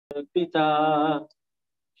Pita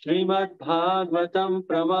Srimad Bhagavatam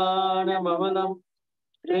Pramanamamalam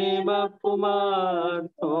Prema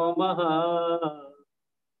Pumartho Maha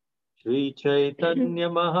Shri Chaitanya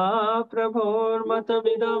Mahaprabhur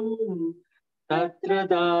Matavidam Tatra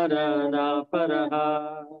Dharana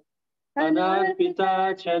Paraha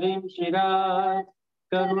Anarpita Charim Shirat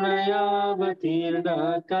Karunaya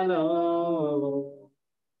Vatirna Kalo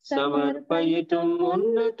Samarpayitum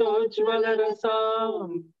Unnato Jwala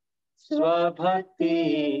Rasam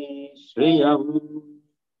Swabhakti Shriyam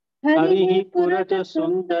Harihi Purata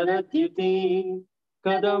Sundara Tyuti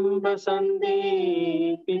Kadamba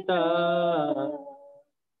Sandipita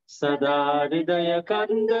Sada Hridaya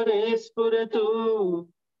Kandare Spuratu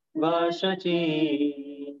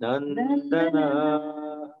Vashachi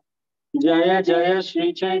Nandana Jaya Jaya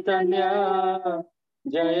Shri Chaitanya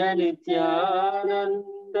Jaya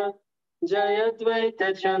Nityananda Jaya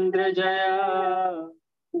Dvaita Chandra Jaya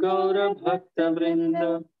Gaura Bhakta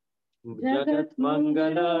Vrinda Jagat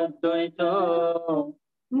Mangala Dvaita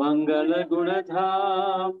Mangala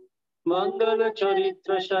Gunadham Mangala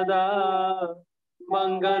Charitra Sada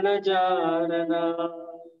Mangala Jarana.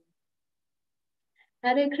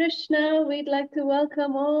 Hare Krishna, we'd like to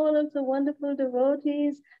welcome all of the wonderful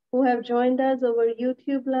devotees who have joined us over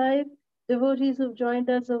YouTube Live, devotees who've joined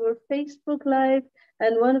us over Facebook Live,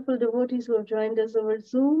 and wonderful devotees who have joined us over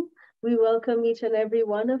Zoom. We welcome each and every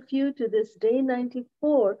one of you to this day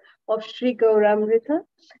 94 of Sri Gauramrita.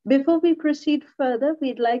 Before we proceed further,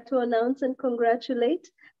 we'd like to announce and congratulate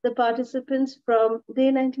the participants from day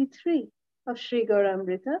 93 of Sri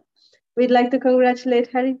Gauramrita. We'd like to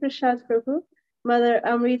congratulate Hari Prasad Prabhu, Mother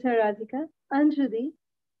Amrita Radhika, Anjali,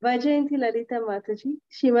 Vaijayanti Lalita Mataji,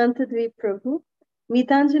 Shimantadvi Prabhu,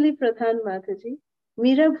 Mitanjali Pradhan Mataji,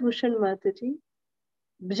 Meera Bhushan Mataji,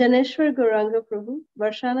 Janeshwar Gauranga Prabhu,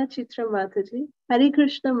 Varshana Chitra Mataji, Hari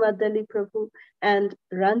Krishna Madali Prabhu, and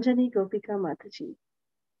Ranjani Gopika Mataji.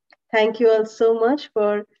 Thank you all so much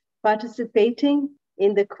for participating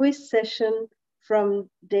in the quiz session from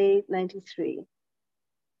day 93.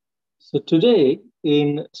 So today,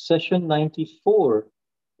 in session 94,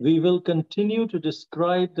 we will continue to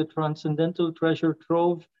describe the transcendental treasure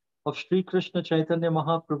trove of Sri Krishna Chaitanya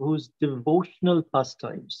Mahaprabhu's devotional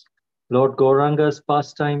pastimes, Lord Gauranga's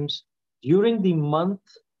pastimes during the month,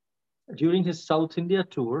 during his South India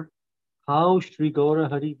tour, how Sri Gaura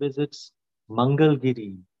Hari visits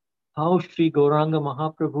Mangalgiri, how Sri Gauranga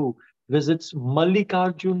Mahaprabhu visits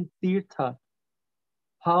Mallikarjuna Tirtha,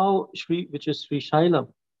 which is Sri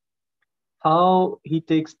Sailem, how he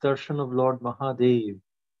takes darshan of Lord Mahadeva,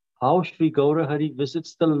 how Sri Gaura Hari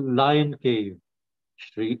visits the lion cave,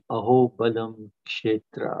 Sri Ahobilam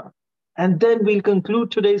Kshetra. And then we'll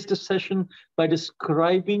conclude today's session by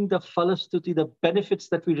describing the falastuti, the benefits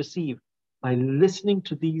that we receive by listening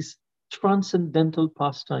to these transcendental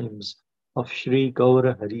pastimes of Sri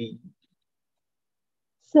Gaura Hari.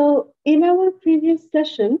 So in our previous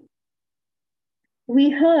session, we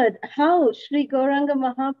heard how Sri Gauranga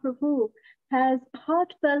Mahaprabhu has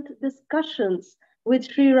heartfelt discussions with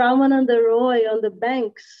Sri Ramananda Roy on the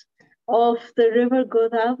banks of the river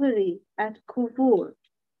Godavari at Kuvur,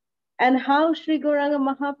 and how Sri Gauranga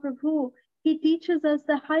Mahaprabhu, he teaches us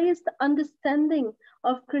the highest understanding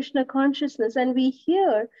of Krishna consciousness, and we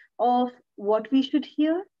hear of what we should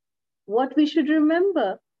hear, what we should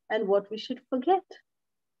remember, and what we should forget.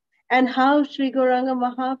 And how Sri Gauranga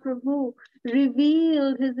Mahaprabhu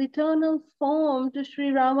revealed his eternal form to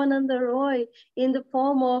Sri Ramananda Roy in the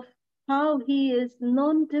form of how he is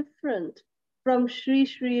non-different from Sri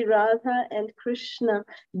Sri Radha and Krishna.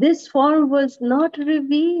 This form was not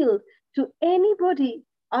revealed to anybody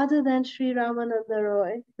other than Sri Ramananda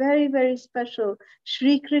Roy. Very, very special.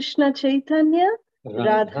 Sri Krishna Chaitanya,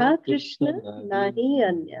 Radha Krishna, Nahi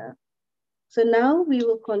Anya. So now we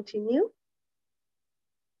will continue.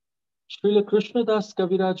 Srila Krishnadas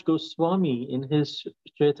Kaviraj Goswami, in his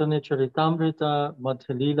Chaitanya Charitamrita Madhya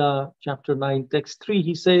Leela, chapter 9, text 3,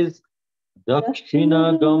 he says,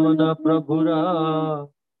 Dakshina Gamana Prabhura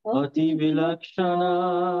Ati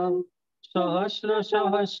Vilakshana Sahasra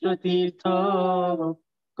Sahasra Tirtha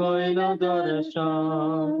Koila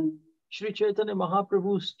Darshan. Sri Chaitanya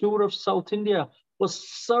Mahaprabhu's tour of South India was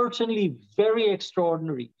certainly very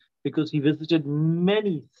extraordinary because he visited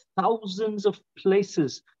many thousands of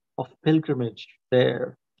places of pilgrimage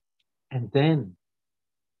there. And then,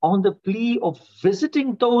 on the plea of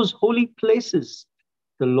visiting those holy places,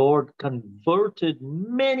 the Lord converted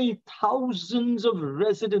many thousands of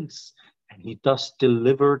residents, and he thus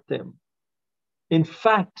delivered them. In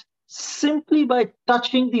fact, simply by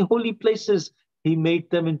touching the holy places, he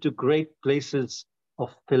made them into great places of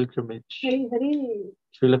pilgrimage. Hari Hari.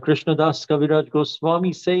 Srila Krishnadas Kaviraj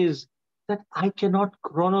Goswami says that I cannot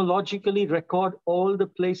chronologically record all the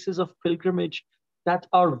places of pilgrimage that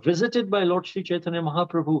are visited by Lord Sri Chaitanya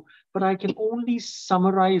Mahaprabhu, but I can only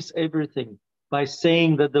summarize everything by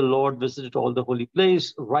saying that the Lord visited all the holy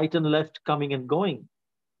places, right and left, coming and going.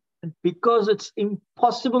 And because it's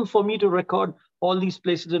impossible for me to record all these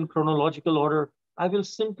places in chronological order, I will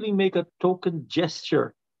simply make a token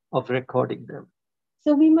gesture of recording them.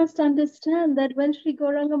 So we must understand that when Sri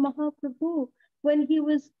Gauranga Mahaprabhu, when he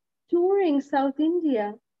was touring South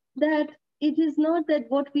India, that it is not that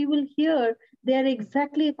what we will hear, they are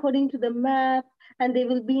exactly according to the map and they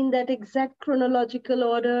will be in that exact chronological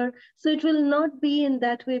order. So it will not be in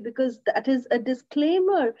that way, because that is a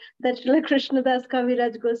disclaimer that Srila Krishnadas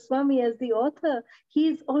Kaviraj Goswami, as the author, he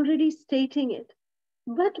is already stating it.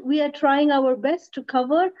 But we are trying our best to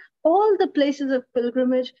cover all the places of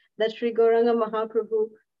pilgrimage that Sri Gauranga Mahaprabhu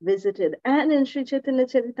visited. And in Sri Chaitanya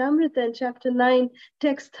Charitamrita, in chapter 9,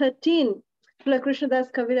 text 13, Srila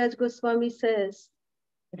Krishnadas Kaviraj Goswami says,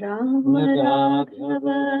 Rama Raghava,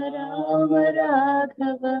 Rama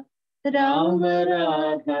Raghava, Rama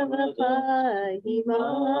Raghava Pahi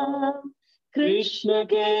Mam, Krishna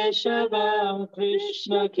Keshava,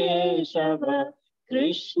 Krishna Keshava,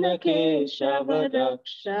 Krishna Keshava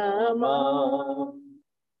Rakshama.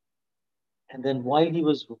 And then while he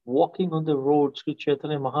was walking on the road, Sri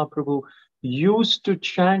Chaitanya Mahaprabhu used to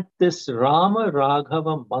chant this Rama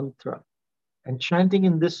Raghava mantra. And chanting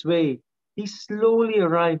in this way, he slowly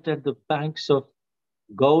arrived at the banks of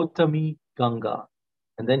Gautami Ganga.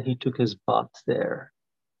 And then he took his bath there.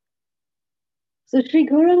 So Sri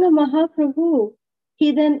Gauranga Mahaprabhu,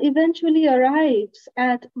 he then eventually arrives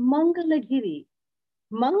at Mangalgiri.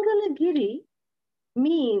 Mangalgiri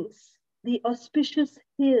means the auspicious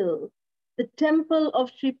hill. The temple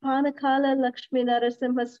of Sri Panakala Lakshmi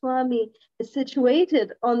Narasimha Swami is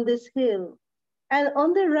situated on this hill. And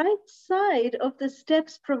on the right side of the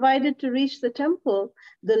steps provided to reach the temple,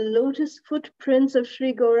 the lotus footprints of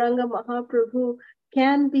Sri Gauranga Mahaprabhu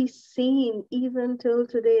can be seen even till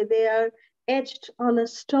today. They are etched on a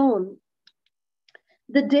stone.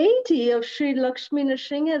 The deity of Sri Lakshmi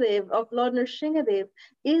Nrsingadev, of Lord Nrsingadev,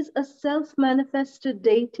 is a self-manifested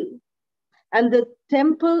deity. And the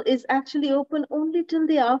temple is actually open only till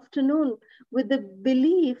the afternoon, with the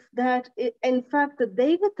belief that, in fact, the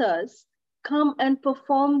Devatas come and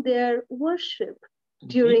perform their worship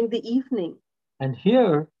during the evening. And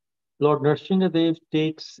here, Lord Nrsingadev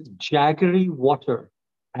takes jaggery water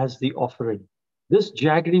as the offering. This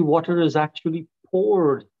jaggery water is actually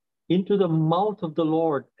poured into the mouth of the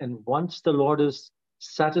Lord. And once the Lord is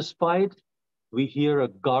satisfied, we hear a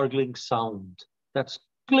gargling sound that's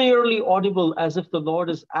clearly audible, as if the Lord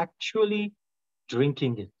is actually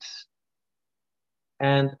drinking it.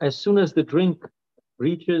 And as soon as the drink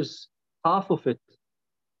reaches half of it,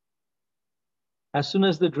 as soon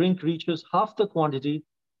as the drink reaches half the quantity,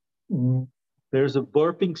 there's a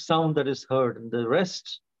burping sound that is heard, and the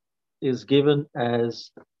rest is given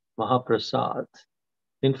as Mahaprasad.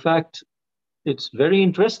 In fact, it's very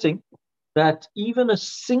interesting that even a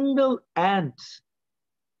single ant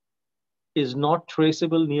is not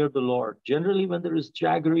traceable near the Lord. Generally, when there is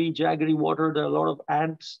jaggery water, there are a lot of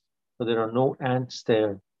ants, but there are no ants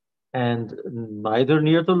there. And neither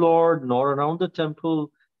near the Lord nor around the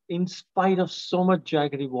temple, in spite of so much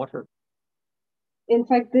jaggery water. In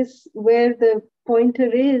fact, this, where the pointer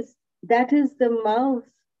is, that is the mouth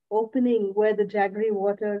opening where the jaggery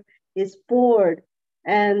water is poured.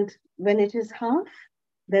 And when it is half,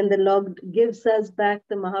 then the Lord gives us back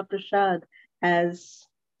the Mahaprasad as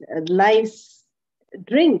a nice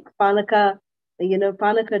drink, panaka,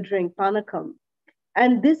 panaka drink, panakam.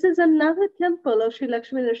 And this is another temple of Sri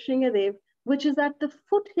Lakshmi Nrsingadev, which is at the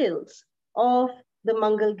foothills of the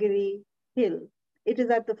Mangalgiri hill. It is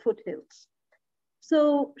at the foothills.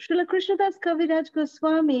 So Srila Krishnadas Kaviraj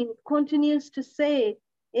Goswami continues to say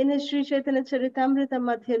in his Sri Chaitanya Charitamrita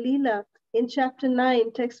Madhya Leela, in chapter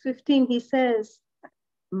 9, text 15, he says,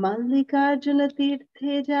 Mallikarjuna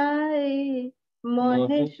Tirtha jai,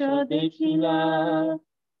 Mahesha dekhila,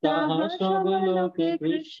 taha shabaloke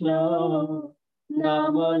Krishna,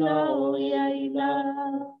 namala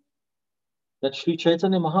yaila. That Sri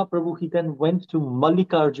Chaitanya Mahaprabhu, he then went to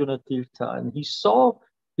Mallikarjuna Tirtha, and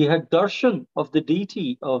he had darshan of the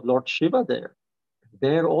deity of Lord Shiva there.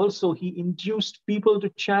 There also he induced people to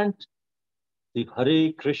chant the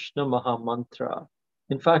Hare Krishna Maha Mantra.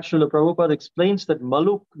 In fact, Srila Prabhupada explains that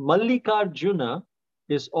Mallikarjuna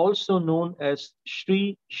is also known as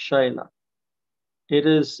Sri Shaila. It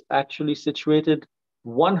is actually situated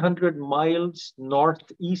 100 miles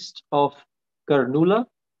northeast of Karnula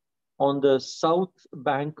on the south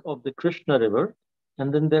bank of the Krishna River.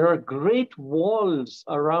 And then there are great walls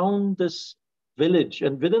around this village.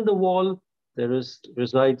 And within the wall,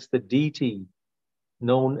 resides the deity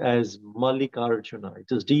known as Mallikarjuna.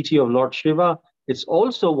 It is deity of Lord Shiva. It's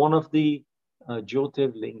also one of the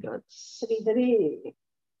Jyotirlingas. Hare Hare.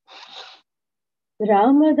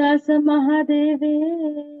 Ramadasa Mahadeva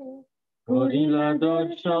Gorila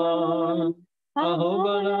darshan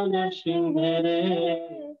Ahobila Nrsimhere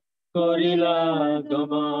Gorila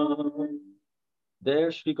Gaman.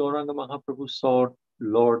 There Sri Gauranga Mahaprabhu saw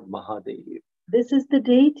Lord Mahadeva. This is the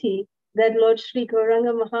deity that Lord Sri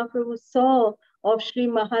Gauranga Mahaprabhu saw of Sri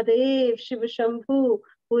Mahadev Shiva Shambhu,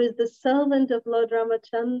 who is the servant of Lord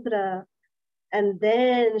Ramachandra. And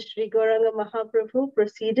then Sri Gauranga Mahaprabhu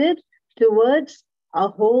proceeded towards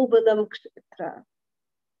Ahobilam Kshetra.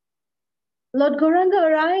 Lord Gauranga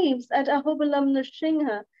arrives at Ahobilam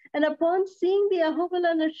Nrsimha, and upon seeing the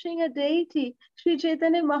Ahobila Nrsimha deity, Sri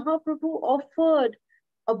Chaitanya Mahaprabhu offered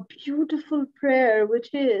a beautiful prayer, which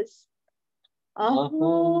is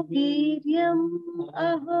Aho Viryam,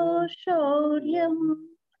 Aho Shauryam,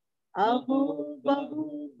 Aho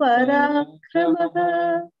Bahu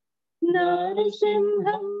Parakramaha,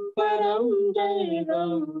 Narasimham Param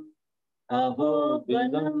Devam,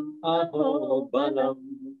 Ahobilam, Ahobilam.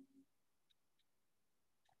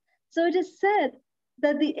 So it is said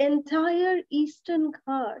that the entire Eastern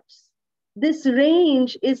Ghats, this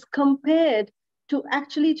range is compared to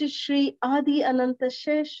Sri Adi Ananta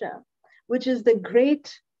Shesha, which is the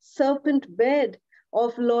great serpent bed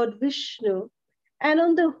of Lord Vishnu. And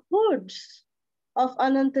on the hoods of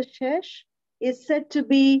Ananta Shesh is said to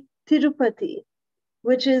be Tirupati,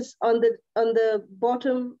 which is on the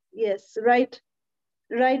bottom, yes, right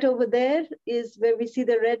over there is where we see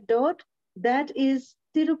the red dot. That is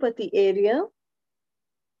Tirupati area.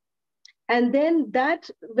 And then that,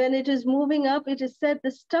 when it is moving up, it is said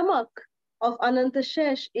the stomach of Ananta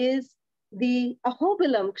Shesh is the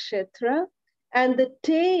Ahobilam Kshetra, and the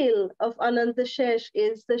tail of Ananta Shesh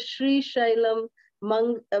is the Sri Sailem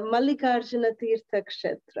Mallikarjuna Tirtha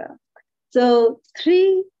Kshetra. So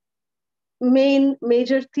 3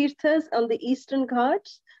 major tirthas on the Eastern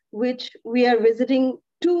Ghats, which we are visiting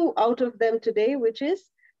 2 out of them today, which is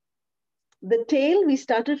the tail. We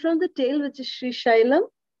started from the tail, which is Sri Sailem,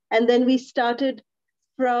 and then we started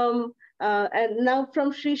from, and now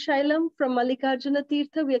from Sri Sailem, from Mallikarjuna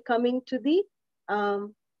Tirtha, we are coming to the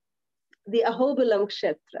Ahobilam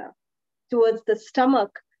Kshetra, towards the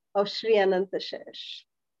stomach of Sri Ananta Shesh.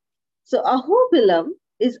 So Ahobilam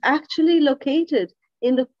is actually located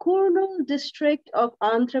in the Kurnool district of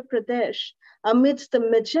Andhra Pradesh, amidst the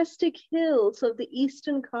majestic hills of the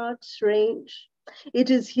Eastern Ghats range. It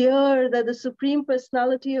is here that the Supreme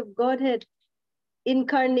Personality of Godhead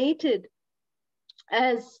incarnated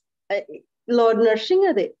as Lord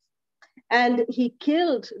Nrsimhadev, and he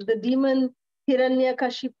killed the demon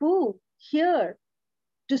Hiranyakashipu here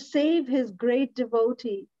to save his great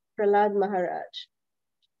devotee, Prahlad Maharaj.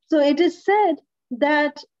 So it is said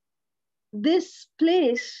that this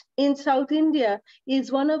place in South India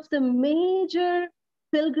is one of the major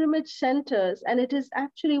pilgrimage centers, and it is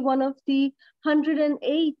actually one of the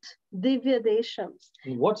 108 Divya Deshams.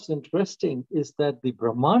 What's interesting is that the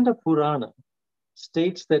Brahmanda Purana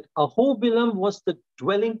states that Ahobilam was the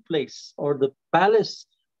dwelling place or the palace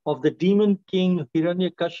of the demon king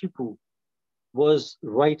Hiranyakashipu was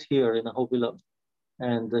right here in Ahobilam.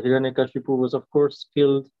 And the Hiranyakashipu was, of course,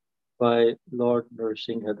 killed by Lord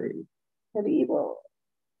Nrsimhadev. Haribo.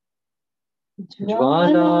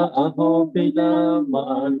 Jwala Ahobila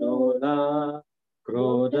Malola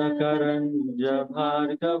Kroda Karanja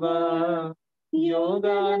Bhargava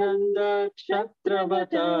Yogananda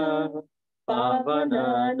Kshatravata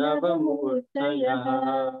Pavana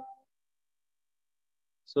Navamurtaya.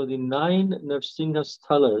 So the 9 Nrsimha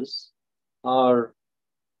Sthalas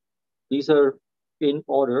these are in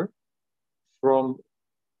order from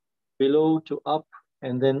below to up,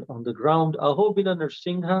 and then on the ground, Ahobila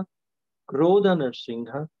Nrsimha, Kroda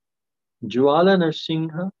Nrsimha, Jwala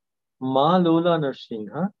Nrsimha, Malola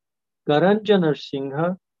Nrsimha, Karanja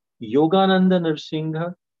Nrsimha, Yogananda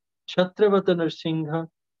Nrsimha, Chhatravata Nrsimha,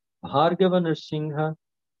 Bhargava Nrsimha,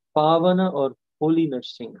 Pavana or Holy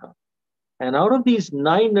Nrsimha. And out of these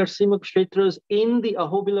 9 Nrsimha Kshetras in the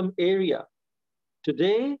Ahobilam area,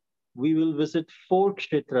 today we will visit 4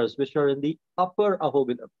 Kshetras which are in the upper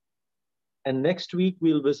Ahobilam. And next week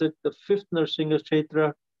we'll visit the 5th Nrsimha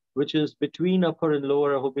Kshetra, which is between upper and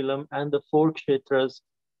lower Ahobilam, and the 4 Kshetras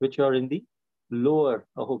which are in the lower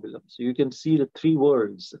Ahobilam. So you can see the 3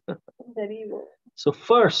 worlds. So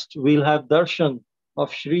first we'll have darshan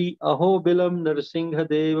of Shri Ahobilam Narasimha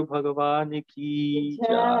Deva Bhagavan Ki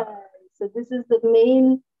Jai. So this is the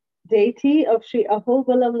main deity of Shri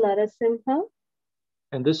Ahobilam Narasimha.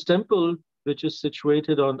 And this temple, which is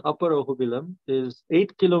situated on Upper Ahobilam, is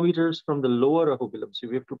 8 kilometers from the Lower Ahobilam. So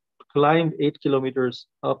we have to climb 8 kilometers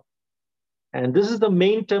up. And this is the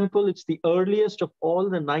main temple. It's the earliest of all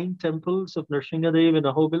the 9 temples of Narasimhadev in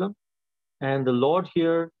Ahobilam. And the Lord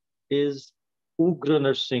here is Ugra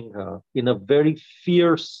Narasimha in a very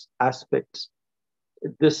fierce aspect.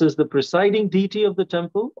 This is the presiding deity of the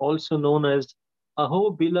temple, also known as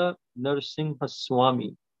Ahobila Narasimha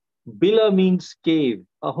Swami. Bila means cave.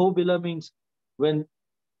 Ahobila means when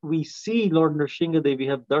we see Lord Narasimhadev, we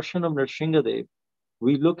have darshan of Narasimhadev,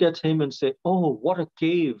 we look at him and say, oh, what a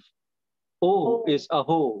cave. Oh, is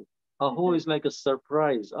Aho. Aho is like a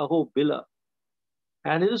surprise. Ahobila.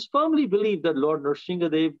 And it is firmly believed that Lord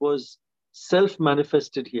Narasimhadev was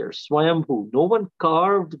self-manifested here, Swayambhu. No one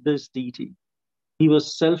carved this deity. He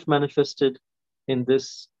was self-manifested in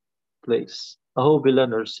this place. Ahobila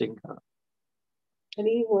Narasimha.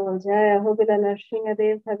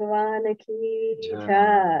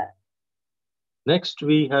 Next,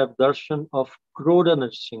 we have darshan of Kroda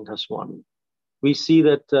Narasimha Swami. We see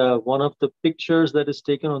that one of the pictures that is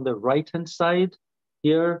taken on the right-hand side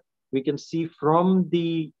here, we can see from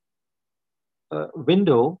the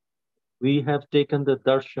window, we have taken the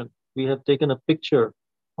darshan. We have taken a picture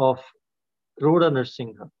of Kroda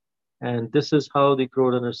Narasimha. And this is how the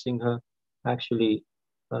Kroda Narasimha actually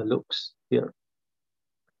looks here.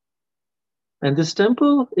 And this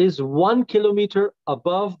temple is 1 kilometer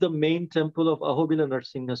above the main temple of Ahobila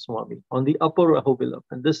Narasimha Swami on the upper Ahobilam.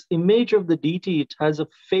 And this image of the deity, it has a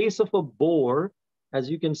face of a boar. As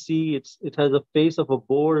you can see, it has a face of a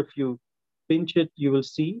boar. If you pinch it, you will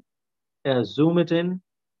see. Zoom it in.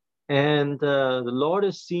 And the Lord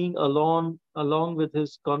is seen along with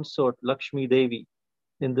his consort, Lakshmi Devi,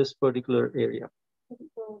 in this particular area.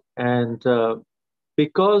 And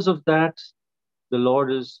because of that,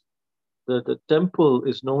 the temple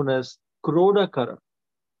is known as Krodakara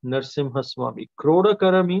Narasimha Swami.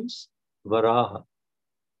 Krodakara means Varaha.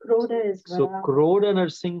 Kroda is Varaha. So Kroda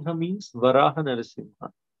Narasimha means Varaha Narasimha.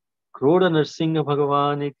 Kroda Narasimha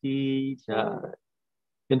Bhagavan Ki Jai.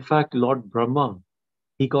 In fact, Lord Brahma,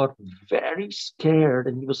 he got very scared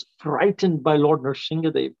and he was frightened by Lord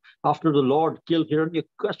Narasimhadev after the Lord killed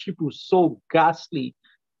Hiranyakashipu so ghastly.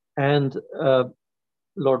 And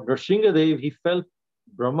Lord Narasimhadev,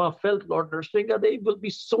 Brahma felt Lord Narasimhadev will be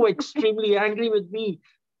so extremely angry with me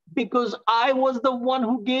because I was the one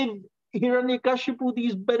who gave Hiranyakashipu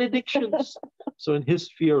these benedictions. So in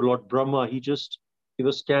his fear, Lord Brahma, he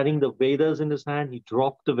was carrying the Vedas in his hand. He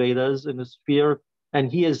dropped the Vedas in his fear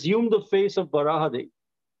and he assumed the face of Varahadev.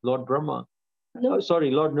 Lord Brahma, Lord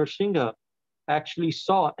Narasimha actually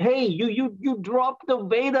saw, hey, you dropped the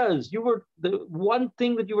Vedas. The one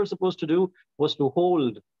thing that you were supposed to do was to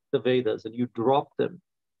hold the Vedas and you dropped them.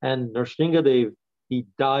 And Narasimhadev, he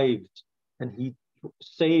dived and he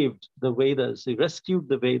saved the Vedas. He rescued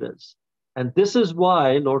the Vedas. And this is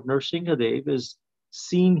why Lord Narasimhadev is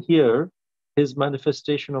seen here, his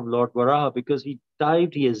manifestation of Lord Varaha, because he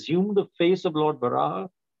dived, he assumed the face of Lord Varaha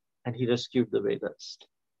and he rescued the Vedas.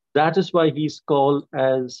 That is why he's called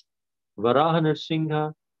as Varaha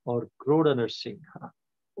Narasimha or Kroda Narasimha.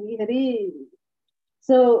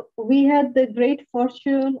 So we had the great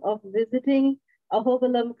fortune of visiting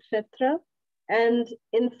Ahobilam Kshetra. And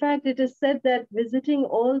in fact, it is said that visiting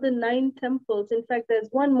all the 9 temples, in fact, there's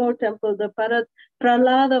one more temple, the Pralada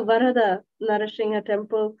Varada Narasimha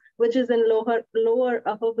temple, which is in lower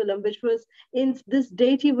Ahobilam, this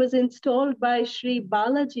deity was installed by Sri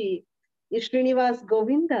Balaji, Srinivas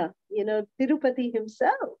Govinda, Tirupati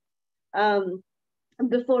himself.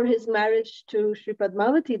 Before his marriage to Sri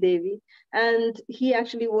Padmavati Devi, and he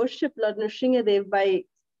actually worshipped Lord Narasimhadev by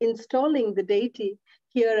installing the deity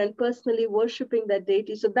here and personally worshipping that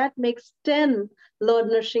deity. So that makes 10 Lord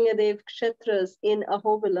Narasimhadev Kshetras in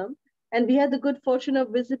Ahobilam. And we had the good fortune of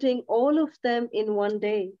visiting all of them in one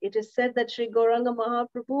day. It is said that Sri Gauranga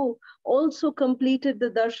Mahaprabhu also completed the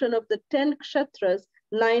darshan of the 10 Kshetras,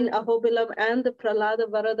 9 Ahobilam and the Pralada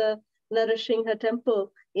Varada Narasimha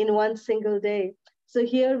temple in one single day. So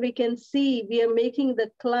here we can see we are making the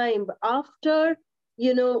climb after,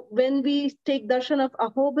 when we take darshan of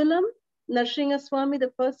Ahobilam, Narasimha Swami,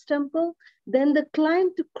 the first temple, then the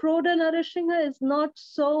climb to Kroda Narasimha is not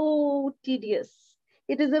so tedious.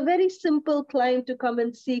 It is a very simple climb to come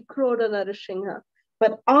and see Kroda Narasimha.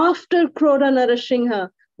 But after Kroda Narasimha,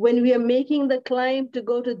 when we are making the climb to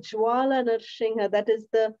go to Jwala Narasimha, that is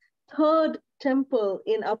the 3rd temple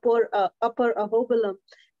in upper Ahobilam,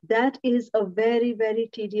 that is a very, very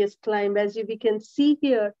tedious climb. As we can see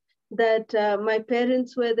here, that my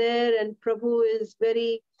parents were there, and Prabhu is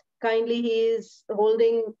very kindly, he is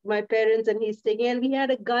holding my parents and he's taking, and we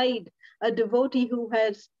had a guide, a devotee who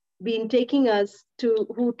has been taking us to,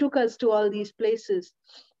 who took us to all these places.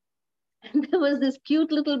 And there was this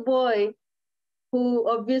cute little boy who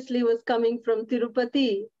obviously was coming from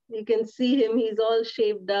Tirupati. You can see him, he's all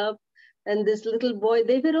shaved up. And this little boy,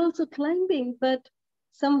 they were also climbing, but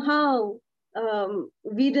somehow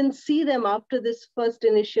we didn't see them after this first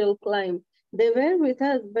initial climb. They were with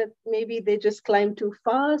us, but maybe they just climbed too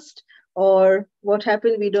fast, or what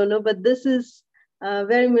happened, we don't know. But this is a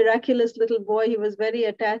very miraculous little boy. He was very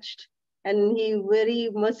attached, and he very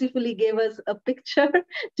mercifully gave us a picture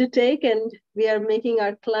to take, and we are making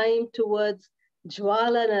our climb towards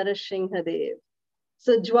Jwala Narasimha.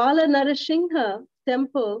 So Jwala Narasimha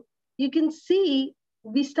temple, you can see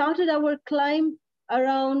we started our climb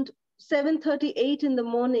around 7:38 in the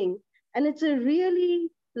morning, and it's a really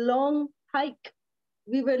long hike.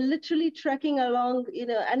 We were literally trekking along,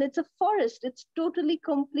 and it's a forest. It's totally,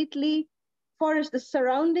 completely forest. The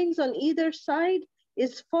surroundings on either side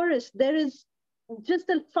is forest. There is just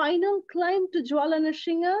the final climb to Jwala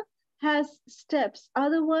Narasimha has steps.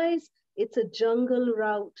 Otherwise, it's a jungle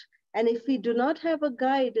route. And if we do not have a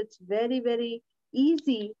guide, it's very, very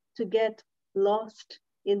easy to get lost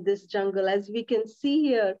in this jungle. As we can see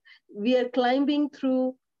here, we are climbing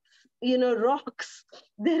through, rocks.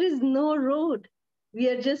 There is no road. We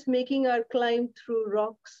are just making our climb through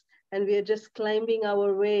rocks, and we are just climbing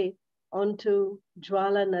our way onto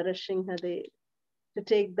Jwala Narasimha to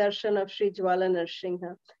take darshan of Sri Jwala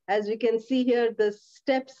Narasimha. As we can see here, the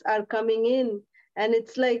steps are coming in, and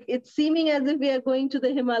it's like, it's seeming as if we are going to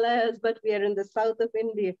the Himalayas, but we are in the south of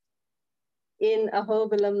India, in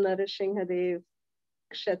Ahobilam Narasimha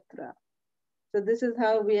Kshetra. So this is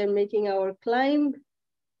how we are making our climb,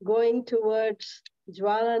 going towards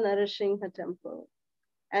Jwala Narasimha temple.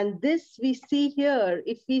 And this we see here,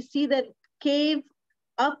 if we see that cave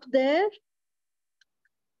up there,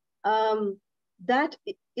 that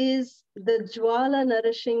is the Jwala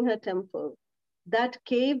Narasimha temple. That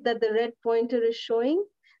cave that the red pointer is showing,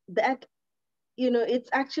 that, it's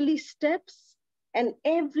actually steps, and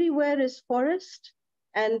everywhere is forest.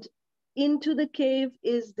 And into the cave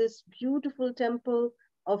is this beautiful temple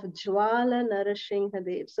of Jwala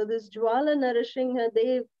Narasimha. So this Jwala Narasimha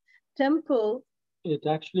temple, it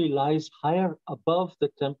actually lies higher above the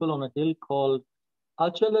temple on a hill called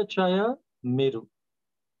Achalachaya Meru.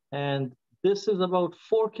 And this is about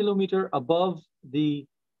 4 kilometers above the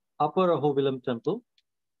upper Ahobilam temple.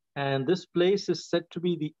 And this place is said to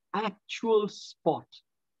be the actual spot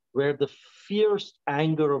where the fierce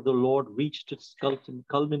anger of the Lord reached its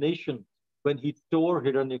culmination when he tore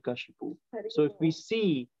Hiranyakashipu. So if we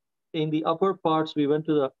see in the upper parts, we went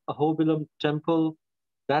to the Ahobilam temple.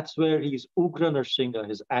 That's where he's Ugra Narasimha,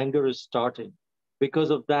 his anger is starting. Because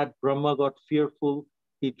of that, Brahma got fearful.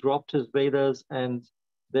 He dropped his Vedas, and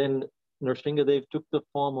then Narasimhadev took the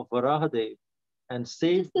form of Varahadev and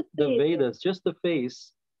saved the Vedas, just the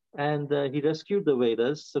face, and he rescued the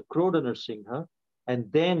Vedas, so Kroda Narasimha. And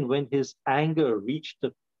then when his anger reached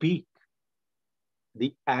the peak,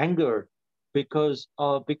 the anger, because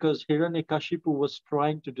Hiranyakashipu was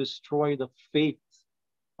trying to destroy the faith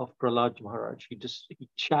of Prahlad Maharaj. He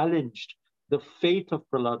challenged the faith of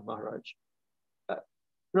Prahlad Maharaj.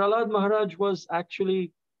 Prahlad Maharaj was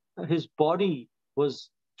actually, his body was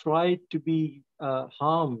tried to be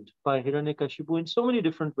harmed by Hiranyakashipu in so many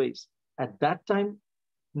different ways. At that time,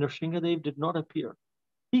 Narasimhadev did not appear.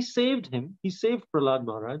 He saved him, he saved Prahlad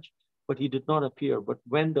Maharaj, but he did not appear. But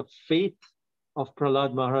when the faith of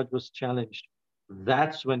Prahlad Maharaj was challenged,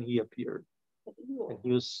 that's when he appeared. And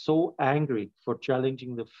he was so angry for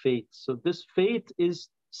challenging the faith. So this faith is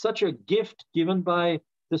such a gift given by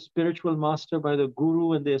the spiritual master, by the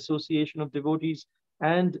guru and the association of devotees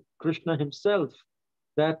and Krishna himself,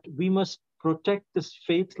 that we must protect this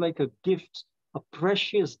faith like a gift, a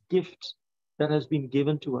precious gift that has been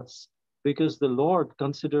given to us, because the Lord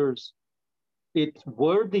considers it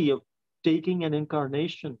worthy of taking an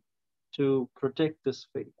incarnation to protect this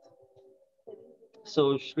faith.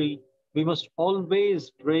 So we must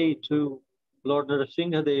always pray to Lord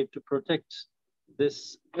Narasimhadev to protect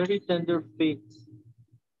this very tender faith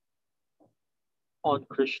on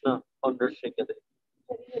Krishna, on Narasimhadev.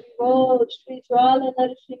 Oh, Sri Jwala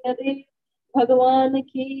Narasimha Bhagavan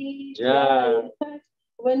ki Jai.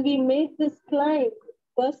 When we made this climb,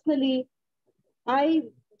 personally,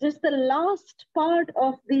 just the last part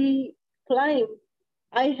of the climb,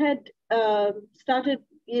 I had started,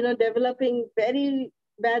 developing very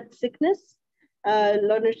bad sickness.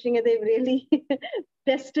 Lord Nrsingadev really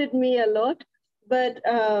tested me a lot. But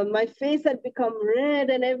my face had become red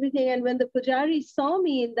and everything. And when the pujari saw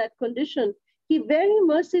me in that condition, he very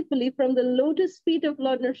mercifully, from the lotus feet of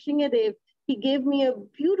Lord Nrsingadev, he gave me a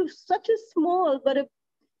beautiful, such a small, but a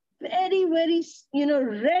very, very,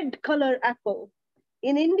 red color apple.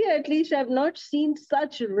 In India, at least, I've not seen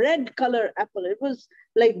such red color apple. It was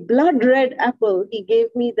like blood red apple. He gave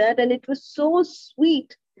me that, and it was so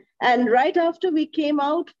sweet. And right after we came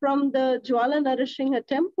out from the Jwala Narasimha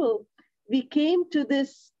temple, we came to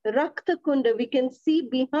this Rakta Kunda. We can see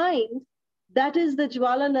behind, that is the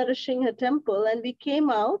Jwala Narasimha temple. And we came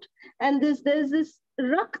out, and there's this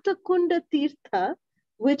Rakta Kunda Tirtha,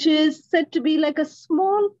 which is said to be like a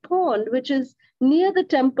small pond, which is near the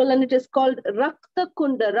temple, and it is called Rakta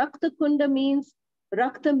Kunda. Rakta Kunda means,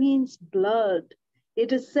 Rakta means blood.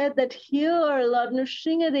 It is said that here Lord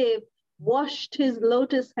Nrsingadev washed his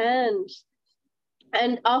lotus hands,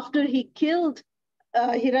 and after he killed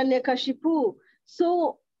Hiranyakashipu,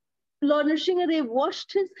 so Lord Nrsingadev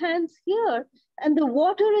washed his hands here, and the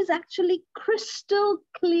water is actually crystal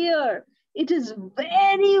clear. It is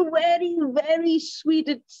very, very, very sweet.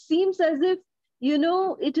 It seems as if,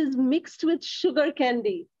 it is mixed with sugar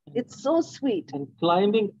candy. It's so sweet. And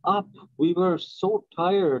climbing up, we were so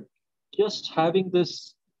tired. Just having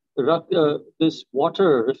this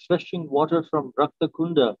water, refreshing water from Rakta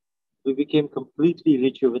Kunda, we became completely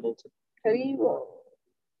rejuvenated.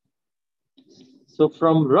 So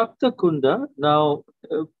from Rakta Kunda, now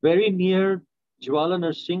very near Jwala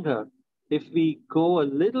Nrsimha, if we go a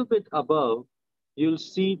little bit above, you'll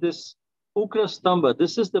see this Ugra Stamba.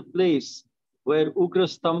 This is the place where Ugra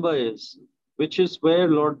Stamba is, which is where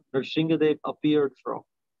Lord Nrsingadev appeared from.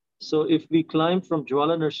 So if we climb from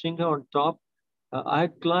Jwala Nrsimha on top, I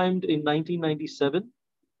had climbed in 1997,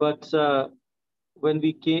 but when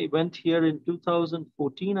we went here in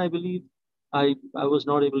 2014, I believe, I was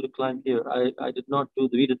not able to climb here. We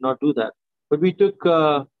did not do that. But we took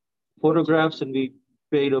photographs and we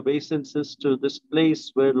paid obeisances to this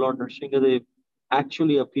place where Lord Nrsingadev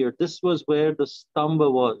actually appeared. This was where the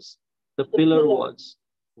stamba was, the pillar was,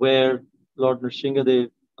 where Lord Nrsingadev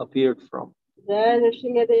appeared from. Jai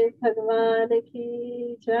Nrsingadev Bhagwan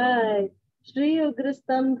ki Jai, Shri Ugra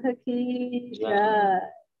Stambha ki Jai.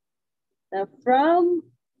 Now from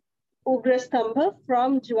Ugra Stambha,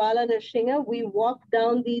 from Jwala Nrsimha, we walk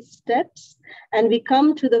down these steps and we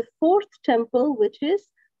come to the fourth temple, which is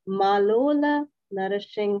Malola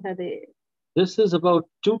Narasimhadev. This is about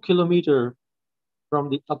 2 kilometers from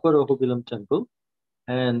the upper Ahobilam temple.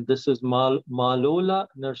 And this is Malola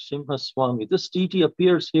Narasimha Swami. This deity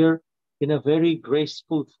appears here in a very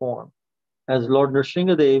graceful form. As Lord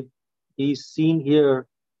Nrsingadev, he's seen here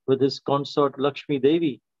with his consort Lakshmi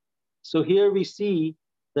Devi. So here we see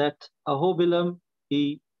that Ahobilam,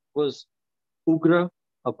 he was Ugra,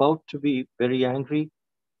 about to be very angry.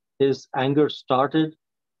 His anger started.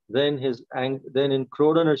 Then in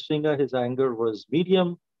Kroda Nrsimha, his anger was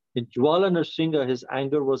medium. In Jwala Nrsimha, his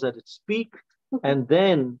anger was at its peak. And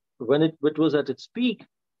then when it was at its peak,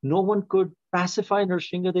 no one could pacify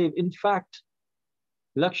Nrsingadev. In fact,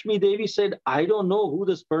 Lakshmi Devi said, I don't know who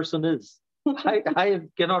this person is. I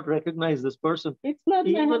cannot recognize this person. It's not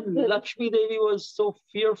Even Lakshmi Devi was so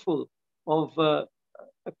fearful of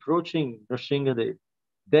approaching Nrsingadev.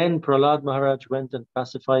 Then Prahlad Maharaj went and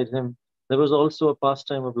pacified him. There was also a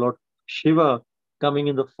pastime of Lord Shiva coming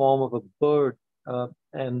in the form of a bird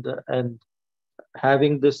and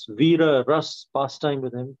having this Veera Ras pastime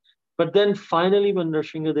with him. But then finally, when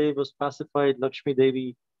Nrsingadev was pacified, Lakshmi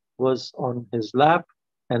Devi was on his lap.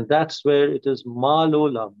 And that's where it is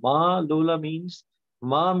Malola. Malola means,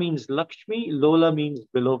 Ma means Lakshmi, Lola means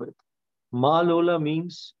beloved. Malola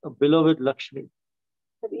means beloved Lakshmi,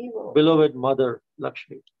 beloved mother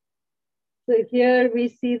Lakshmi. So here we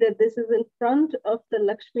see that this is in front of the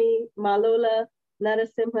Lakshmi Malola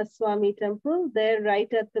Narasimha Swami temple. There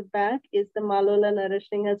right at the back is the Malola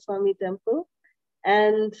Narasimha Swami temple.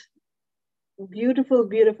 And beautiful,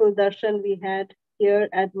 beautiful darshan we had here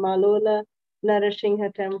at Malola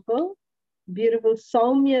Narasimha temple. Beautiful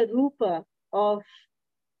Saumya Rupa of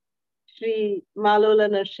Sri Malola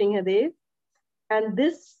Narasimhadev. And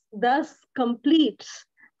this thus completes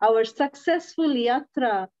our successful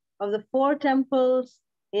yatra of the 4 temples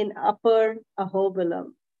in Upper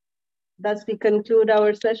Ahobilam. Thus we conclude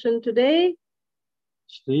our session today.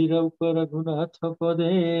 Shri Rupa Raghunatha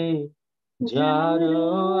Pade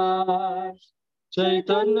Jaro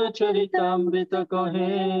Chaitanya Charitamrita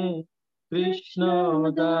Kahe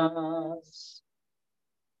Krishna Das.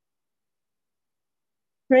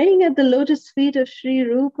 Praying at the lotus feet of Sri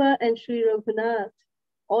Rupa and Sri Raghunath,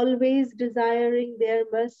 always desiring their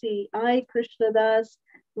mercy, I, Krishnadas,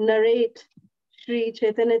 narrate Sri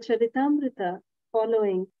Chaitanya Charitamrita,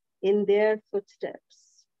 following in their footsteps.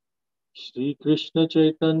 Shri Krishna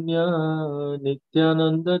Chaitanya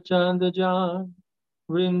Nityananda Chandajan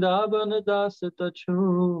Vrindavan Dasa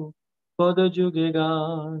Tachu Pada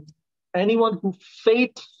Jugegan. Anyone who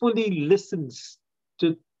faithfully listens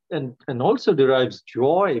to and also derives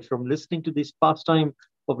joy from listening to this pastime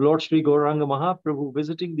of Lord Sri Gauranga Mahaprabhu,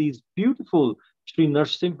 visiting these beautiful Sri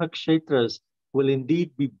Narasimha Kshetras, will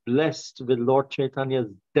indeed be blessed with Lord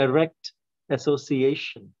Chaitanya's direct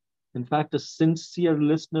association. In fact, a sincere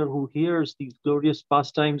listener who hears these glorious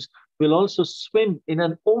pastimes will also swim in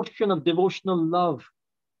an ocean of devotional love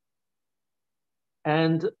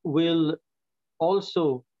and will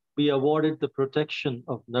also be awarded the protection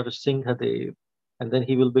of Narasimha Dev. And then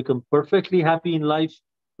he will become perfectly happy in life,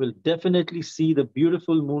 will definitely see the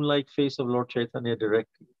beautiful moonlight face of Lord Chaitanya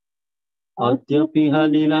directly. Adyapiha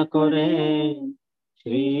lila kore,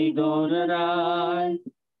 Shri Gaurarai,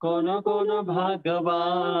 kono kono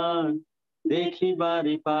bhagavan, dekhi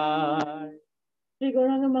bari pai. Sri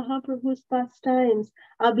Gauranga Mahaprabhu's pastimes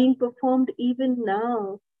are being performed even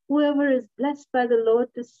now. Whoever is blessed by the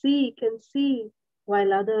Lord to see can see,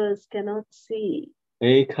 while others cannot see.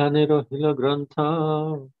 Ekhane rohilo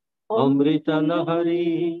grantha, Amrita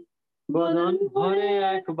lahari, bolan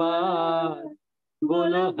bhare ekbar,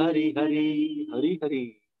 bolo Hari Hari, Hari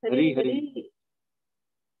Hari, Hari Hari.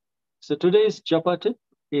 So today's japa tip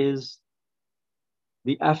is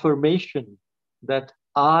the affirmation that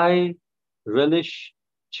I relish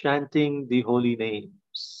chanting the holy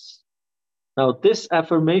names. Now, this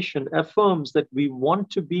affirmation affirms that we want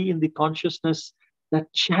to be in the consciousness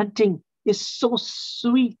that chanting is so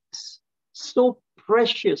sweet, so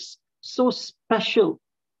precious, so special,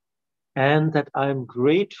 and that I'm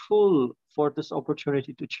grateful for this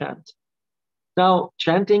opportunity to chant. Now,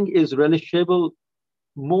 chanting is relishable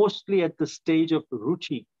mostly at the stage of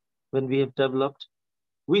ruchi when we have developed.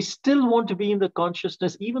 We still want to be in the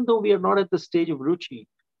consciousness, even though we are not at the stage of ruchi.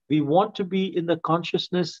 We want to be in the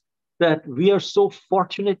consciousness that we are so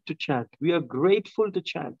fortunate to chant. We are grateful to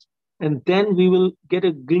chant. And then we will get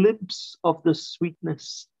a glimpse of the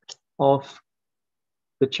sweetness of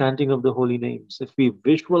the chanting of the holy names. If we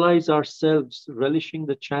visualize ourselves relishing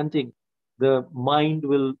the chanting, the mind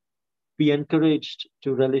will be encouraged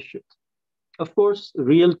to relish it. Of course,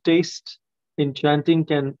 real taste in chanting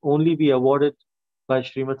can only be awarded by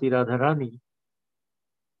Srimati Radharani.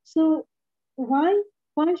 So why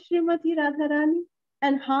Srimati Radharani?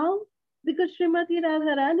 And how? Because Srimati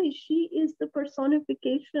Radharani, she is the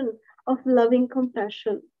personification of loving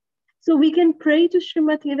compassion. So we can pray to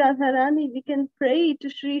Srimati Radharani, we can pray to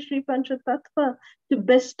Sri Panchatattva to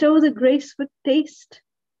bestow the grace with taste,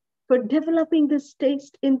 for developing this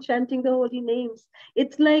taste in chanting the holy names.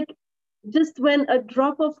 It's like just when a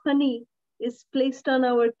drop of honey is placed on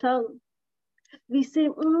our tongue, we say,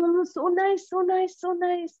 so nice, so nice, so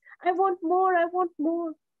nice. I want more, I want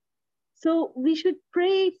more. So we should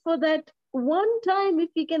pray for that one time. If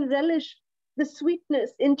we can relish the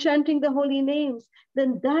sweetness in chanting the holy names,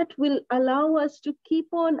 then that will allow us to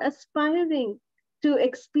keep on aspiring to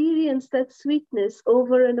experience that sweetness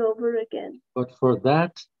over and over again. But for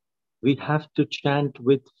that, we have to chant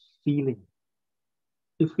with feeling.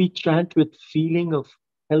 If we chant with feeling of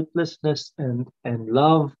helplessness and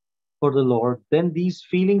love for the Lord, then these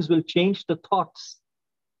feelings will change the thoughts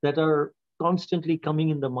that are constantly coming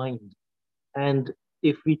in the mind. And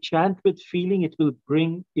if we chant with feeling, it will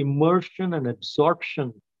bring immersion and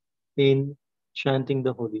absorption in chanting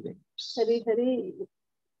the holy names. Hari Hari.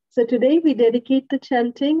 So today we dedicate the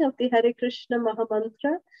chanting of the Hare Krishna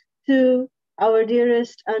Mahamantra to our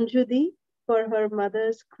dearest Anjudi for her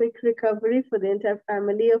mother's quick recovery, for the entire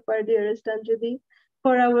family of our dearest Anjudi,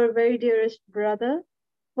 for our very dearest brother,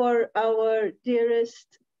 for our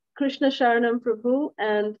dearest Krishna Sharanam Prabhu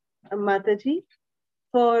and Mataji,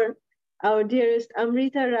 for our dearest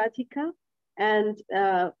Amrita Radhika and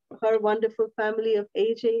her wonderful family of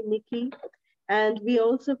AJ, Nikki. And we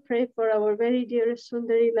also pray for our very dearest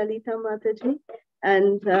Sundari Lalita Mataji.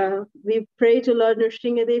 And we pray to Lord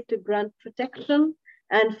Nrsingadev to grant protection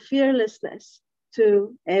and fearlessness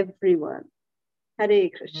to everyone. Hare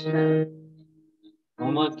Krishna.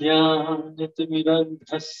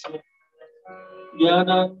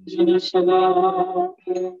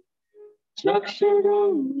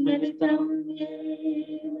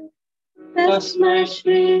 Tasmai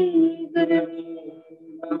Shri Guru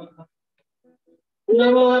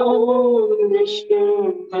Namo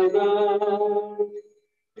Vishnu Pada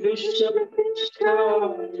Krishna Krishna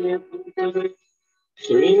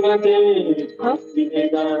Srimate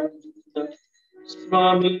Bhaktivedanta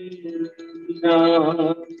Swami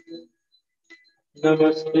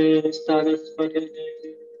Namaste Saraswati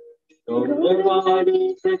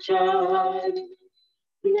Gaurvani Prachari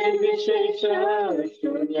Nirvishesha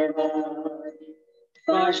Shunyavadi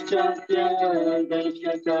Paschatya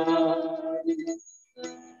Daishakari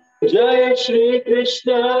Jai Shri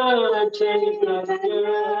Krishna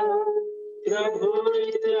Chaitanya Prabhu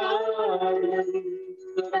Nityananda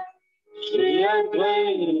Shri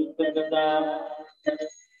Advaita Gadadhara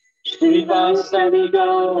Shri Vasari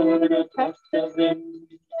Gaura Bhakta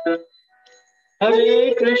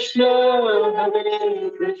Hare Krishna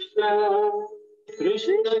Krishna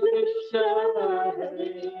Krishna Hare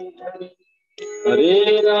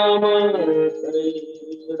Hare Hare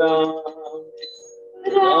Rama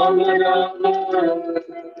Rama Rama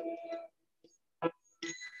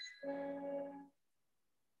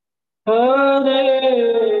Hare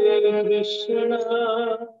Krishna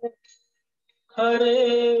Hare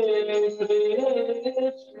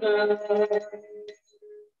Krishna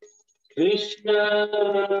Krishna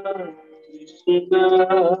Krishna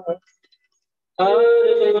Hare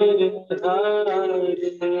Hare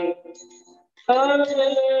Hare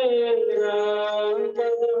Rama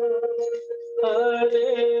Hare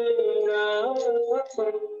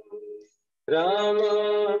Rama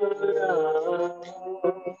Rama Rama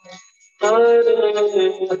Hare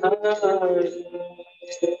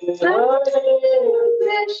Hare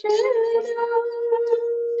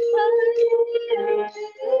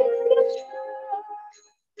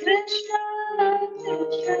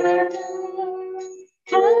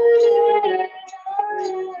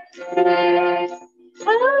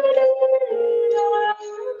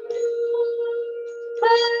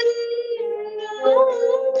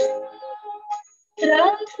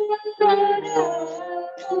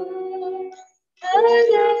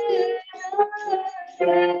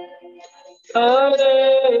Hare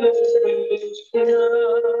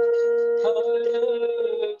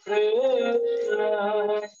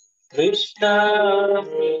Krishna Krishna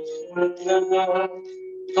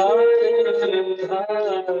Hare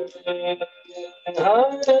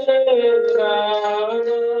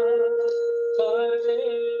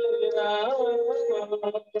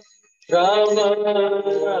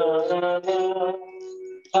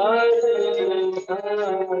Hare Hare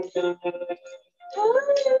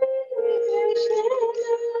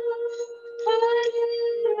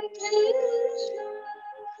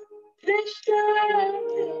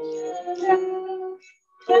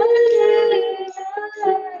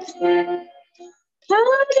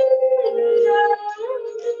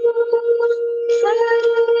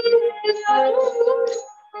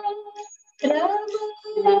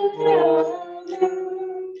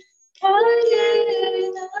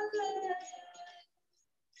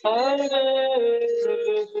Hare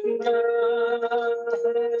Krishna, Hare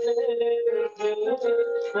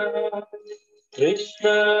Krishna,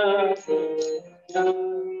 Krishna Krishna,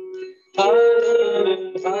 Hare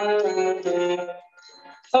Hare,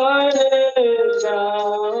 Hare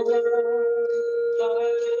Rama,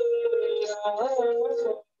 Hare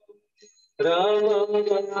Rama, Rama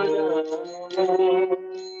Rama,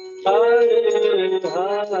 Hare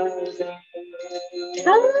Hare.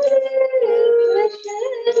 Hare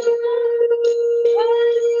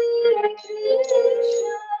Krishna,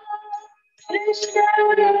 Krishna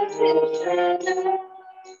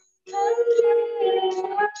Krishna,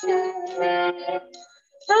 Hare Hare,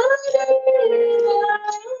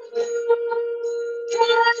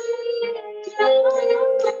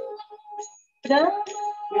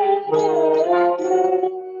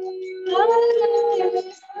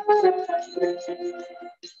 Hare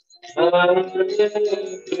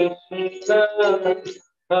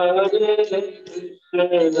Rama,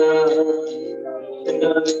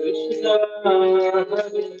 Hare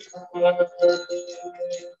Rama, Hare Hare.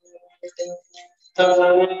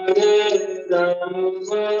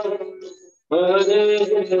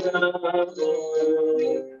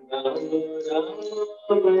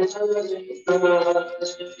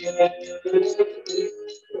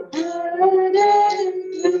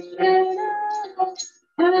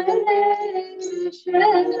 Hare Krishna,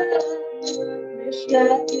 Hare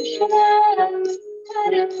Krishna, Krishna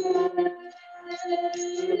Hare Rama, Hare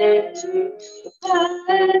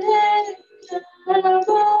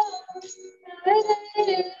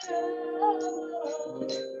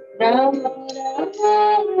Rama, Rama Krishna,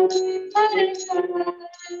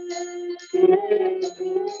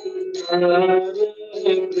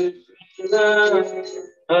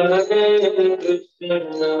 Hare Krishna,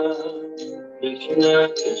 Krishna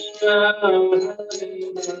Krishna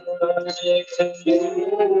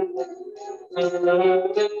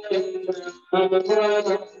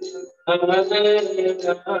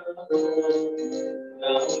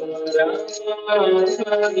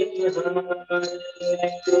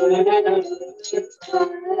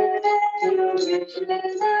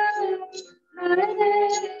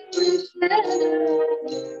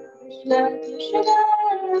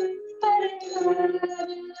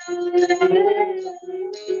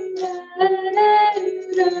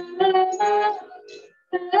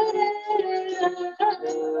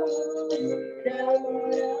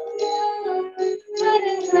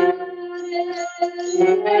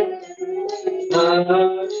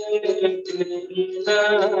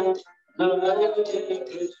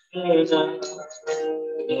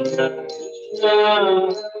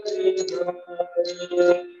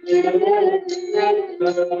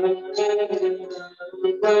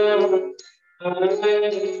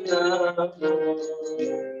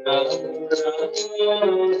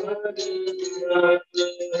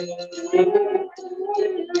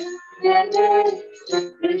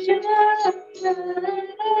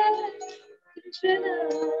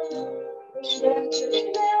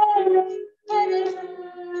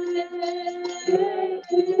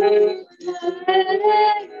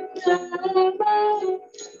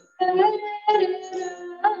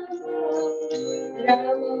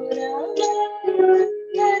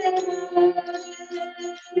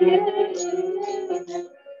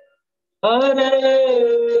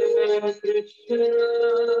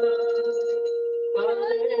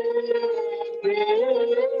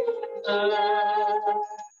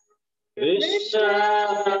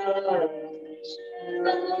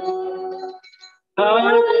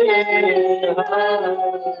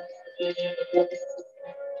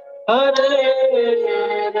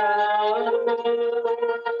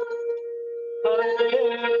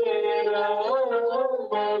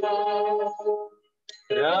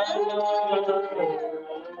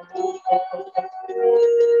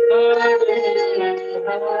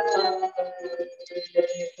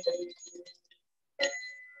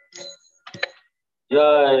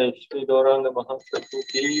Jai Shri Gauranga Mahaprabhu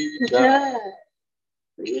ki Jai.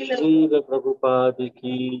 Shri Prabhupada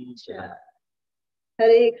ki Jai.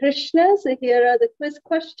 Hare Krishna. So here are the quiz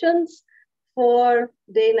questions for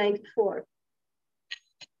day 94.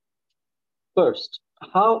 First,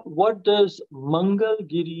 what does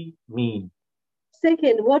Mangalgiri mean?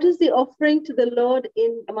 Second, what is the offering to the Lord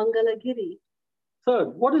in Mangalgiri?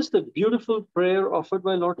 Third, what is the beautiful prayer offered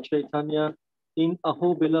by Lord Caitanya in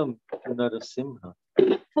Ahobilam to Narasimha?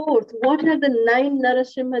 Fourth, what are the 9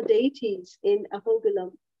 Narasimha deities in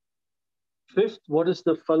Ahobilam? Fifth, what is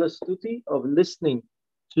the falastuti of listening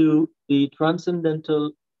to the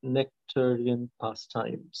Transcendental Nectarian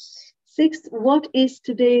Pastimes? Sixth, what is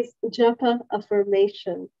today's japa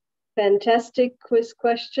affirmation? Fantastic quiz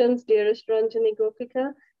questions, dearest Ranjani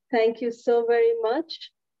Gopika. Thank you so very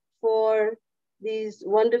much for these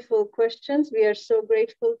wonderful questions. We are so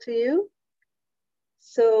grateful to you.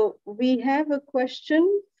 So we have a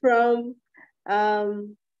question from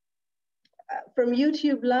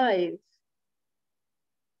YouTube Live.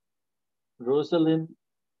 Rosalind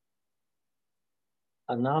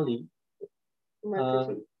Anali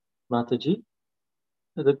Mataji.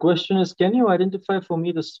 The question is, can you identify for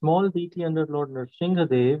me the small deity under Lord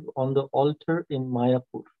Nrsimhadev on the altar in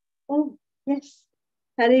Mayapur? Oh, yes.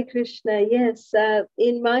 Hare Krishna, yes.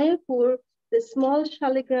 In Mayapur, the small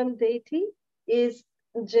Shaligram deity is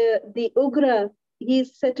the Ugra. He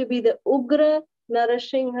is said to be the Ugra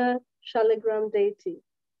Narasimha Shaligram deity.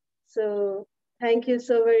 So thank you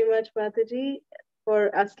so very much, Mataji,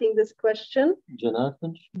 for asking this question.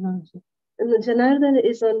 Janardhan? Janardhan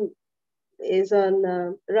is on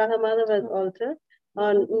Radha Madhava's altar.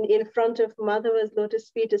 In front of Madhava's lotus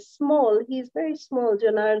feet is small. He is very small,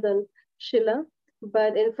 Janardhan Shila.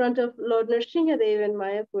 But in front of Lord Nrsimhadev in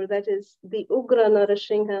Mayapur, that is the Ugra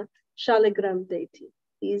Narasimha Shaligram deity.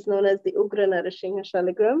 He is known as the Ugra Narasimha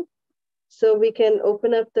Shaligram. So we can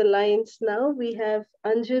open up the lines now. We have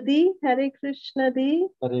Anjudi, Hare Krishna Di.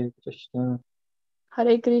 Hare Krishna.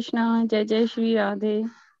 Hare Krishna, Jai Jai Shri Radhe.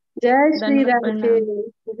 Jai Shri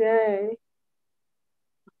Radhe. Jai.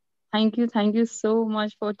 Thank you so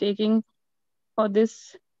much for taking for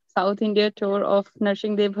this South India tour of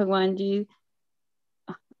Nrsimhadev Bhagwan Ji.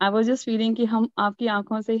 I was just feeling कि हम आपकी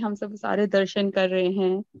आंखों से हम सब सारे दर्शन कर रहे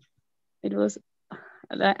हैं. It was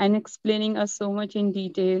and explaining us so much in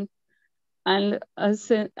detail. And as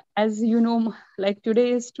you know, like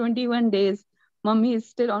today is 21 days. Mummy is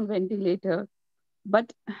still on ventilator.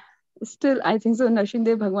 But still, I think so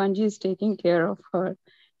Nrsimhadev Bhagwan Ji is taking care of her.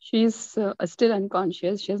 she's still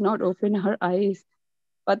unconscious. She has not opened her eyes.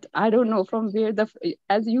 But I don't know from where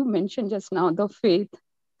as you mentioned just now, the faith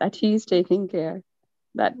that he is taking care.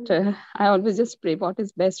 That I always just pray what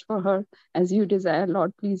is best for her, as you desire,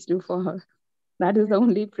 Lord, please do for her. That is the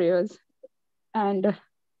only prayers. And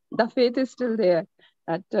the faith is still there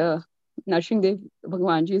that Narsinghdev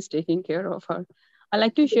Bhagwanji is taking care of her. I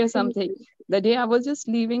like to share something. The day I was just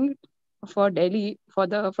leaving for Delhi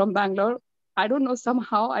from Bangalore, I don't know,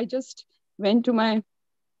 somehow I just went to my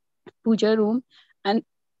puja room, and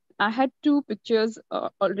I had two pictures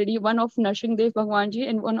already, one of Narsinghdev Bhagwanji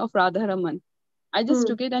and one of Radharaman. I just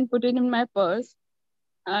took it and put it in my purse,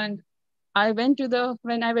 and when I went to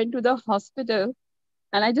the hospital,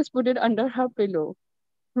 and I just put it under her pillow.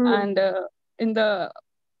 And in the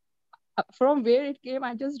from where it came,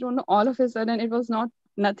 I just don't know. All of a sudden, it was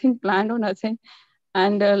nothing planned or nothing.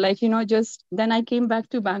 And just then I came back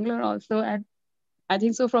to Bangalore also, and I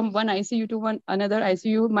think so from one ICU to another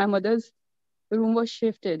ICU, my mother's room was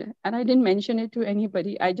shifted, and I didn't mention it to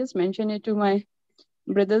anybody. I just mentioned it to my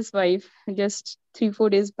brother's wife just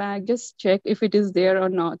 3-4 days back, just check if it is there or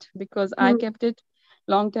not, because I kept it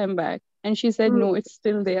long time back, and she said no, it's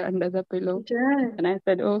still there under the pillow. And I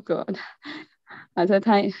said, oh God. I said,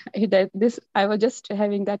 I was just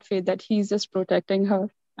having that faith that he's just protecting her,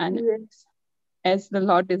 and as the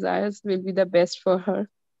Lord desires will be the best for her.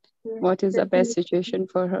 What is the best situation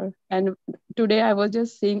for her? And today I was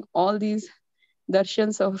just seeing all these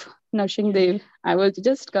darshans of Narsinghdev. I was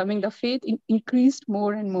just coming, the faith increased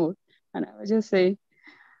more and more. And I was just saying,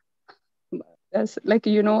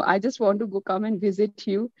 I just want to come and visit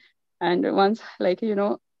you. And once,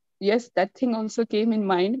 yes, that thing also came in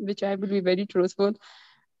mind, which I will be very truthful.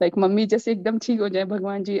 Like, Mummy, just ekdam theek ho jaye,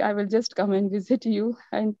 Bhagwan ji, I will just come and visit you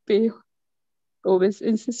and pay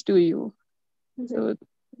obeisances to you. So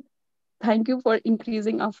thank you for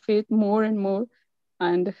increasing our faith more and more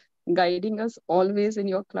and guiding us always in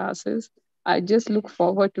your classes. I just look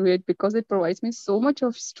forward to it because it provides me so much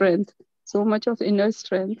of strength, so much of inner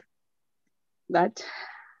strength that,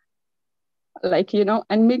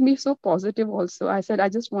 and make me so positive also. I said, I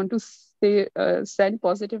just want to send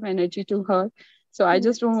positive energy to her. So I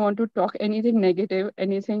just don't want to talk anything negative,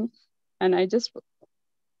 anything. And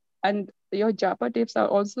your japa tapes are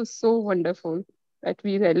also so wonderful that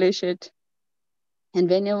we relish it. And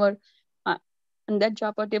whenever, and that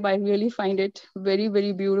japa tape, I really find it very,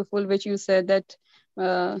 very beautiful, which you said that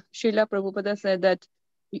Srila Prabhupada said that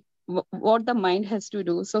what the mind has to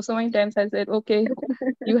do. So many times I said, okay,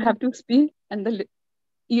 you have to speak and the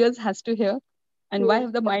ears has to hear. And why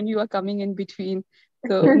have the mind you are coming in between?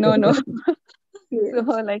 So no. So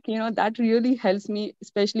that really helps me,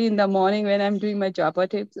 especially in the morning when I'm doing my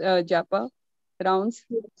japa rounds.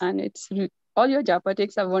 And all your japa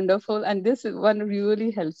takes are wonderful. And this one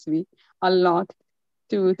really helps me a lot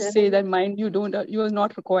to say that mind you are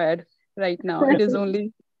not required right now. It is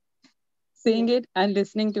only saying it and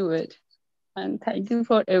listening to it. And thank you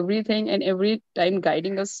for everything and every time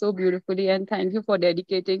guiding us so beautifully. And thank you for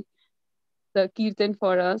dedicating the Kirtan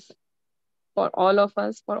for us, for all of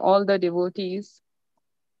us, for all the devotees.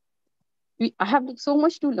 I have so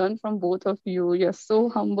much to learn from both of you. You're so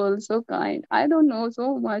humble, so kind. I don't know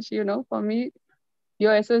so much, for me,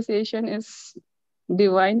 your association is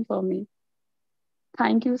divine for me.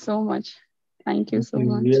 Thank you so much. Thank you so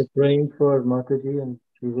much. We are praying for Mataji, and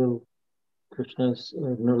she will, Krishna's,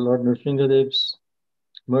 Lord Nrsingadev's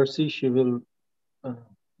mercy, she will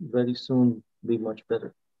very soon be much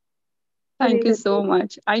better. Thank you so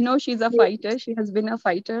much. I know she's a fighter. She has been a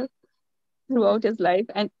fighter throughout his life,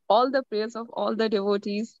 and all the prayers of all the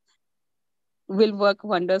devotees will work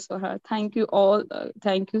wonders for her. Thank you all.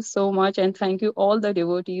 Thank you so much. And thank you all the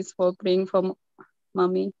devotees for praying for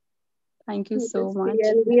Mummy. Thank you so much.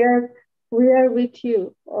 And we are with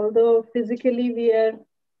you. Although physically we are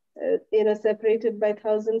separated by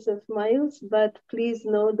thousands of miles, but please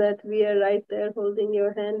know that we are right there holding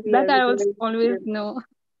your hand. That I always know.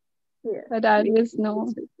 Yeah. That I always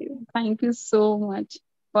know. Thank you so much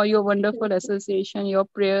for your wonderful association, your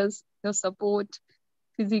prayers, your support,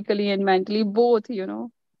 physically and mentally, both,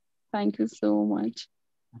 Thank you so much.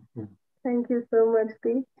 Thank you so much,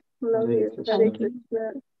 Dee. Love you.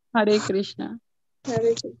 Hare Krishna. Hare Krishna.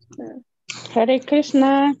 Hare Krishna. Hare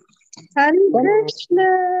Krishna. Hare Krishna.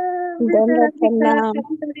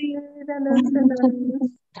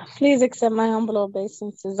 Please accept my humble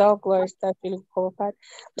obeisances. All glories to Srila Prabhupada.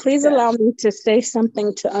 Please allow me to say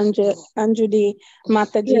something to Anjali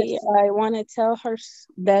Mataji. Yes. I want to tell her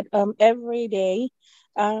that every day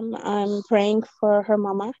I'm praying for her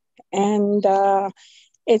mama, and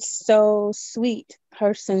it's so sweet,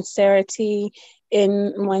 her sincerity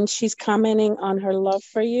when she's commenting on her love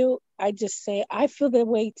for you, I just say, I feel that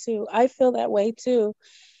way too. I feel that way too.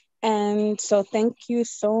 And so thank you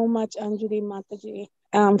so much, Anjali Mataji,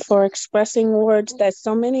 for expressing words that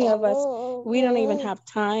so many of us, we don't even have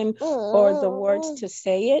time or the words to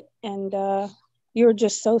say it. And you're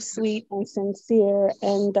just so sweet and sincere.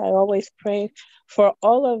 And I always pray for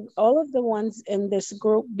all of the ones in this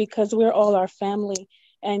group, because we're all our family.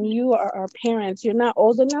 And you are our parents. You're not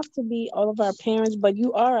old enough to be all of our parents, but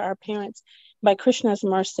you are our parents by Krishna's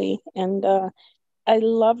mercy. And I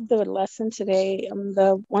love the lesson today,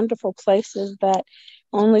 the wonderful places that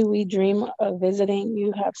only we dream of visiting.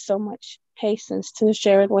 You have so much patience to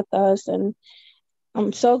share it with us, and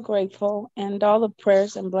I'm so grateful. And all the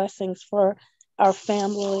prayers and blessings for our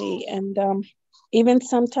family. And even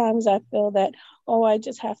sometimes I feel that, oh, I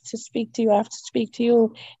just have to speak to you. I have to speak to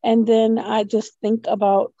you. And then I just think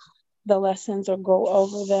about the lessons or go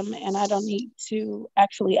over them, and I don't need to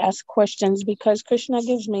actually ask questions, because Krishna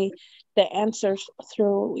gives me the answers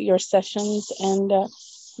through your sessions. And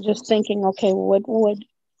just thinking, okay, what would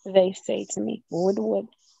they say to me? What would,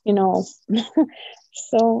 you know?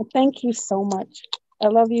 So thank you so much. I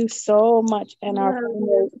love you so much, and our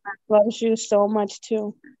family loves you so much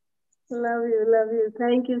too. Love you.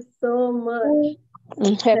 Thank you so much.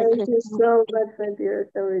 Thank you so much, my dear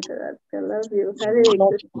Gauramrita. I love you. Hare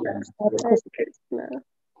Krishna. Hare Krishna.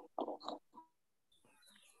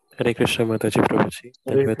 Hare Krishna Mataji Prabhuji.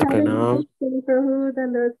 Dandavat Hare Pranam. Krishna Prabhu.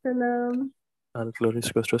 Dandavat Pranam. All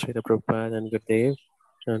glories goes to Srila Prabhupada and good day.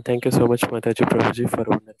 And thank you so much, Mataji Prabhuji,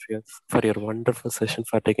 for your wonderful session,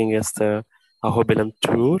 for taking us the Ahobilam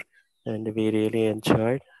tour. And we really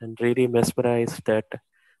enjoyed and really mesmerized that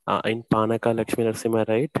in Panaka Lakshmi Narasimha,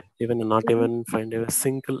 right? Not even find a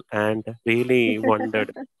single, and really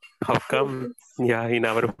wondered how come, yeah, in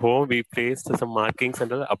our home we placed some markings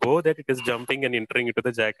and all. Above that it is jumping and entering into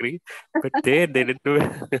the jaggery, but there they didn't do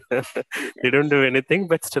they don't do anything.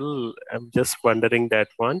 But still, I'm just wondering that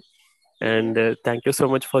one. And thank you so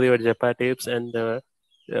much for your japa tips. And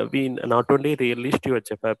we not only released your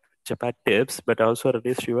japa tips, but also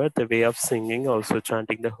released your the way of singing, also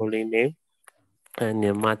chanting the holy name. And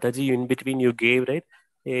Mataji, in between you gave, right?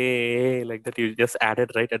 Hey, like that you just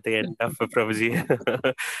added right at the end of Prabhuji.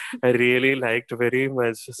 I really liked very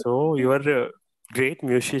much. So you are a great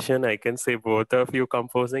musician. I can say both of you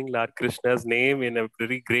composing Lord Krishna's name in a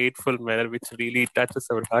very grateful manner, which really touches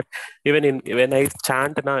our heart. Even when I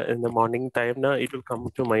chant in the morning time, it will come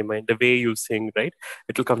to my mind. The way you sing, right?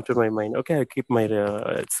 It will come to my mind. Okay, I keep my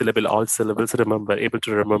all syllables able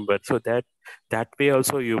to remember. So that way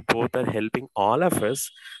also you both are helping all of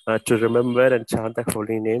us to remember and chant the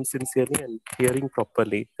holy name sincerely and hearing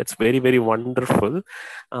properly. That's very, very wonderful.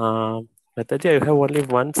 Mataji, I have only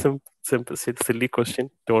one simple silly question.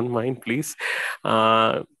 Don't mind, please.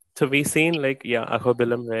 So we seen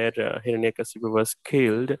Ahobilam where Hiranyakasipu was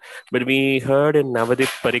killed, but we heard in Navadip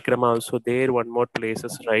Parikrama also there one more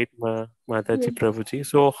places, right, Mataji Prabhuji?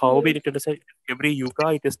 So how we need to decide every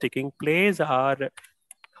yuga it is taking place, or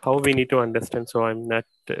how we need to understand? So I'm not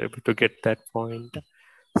able to get that point.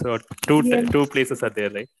 So two places are there,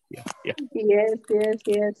 right? Yes.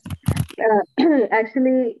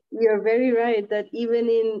 Actually, you're very right that even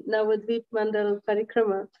in Navadvip Mandal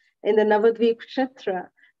Parikrama, in the Navadvip Kshetra,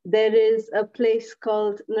 there is a place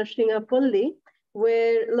called Nrsimhapalli,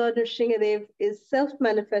 where Lord Nrsimhadev is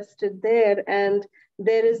self-manifested there, and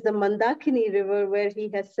there is the Mandakini river where he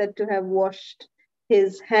has said to have washed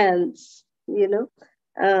his hands,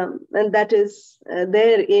 and that is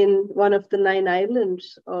there in one of the 9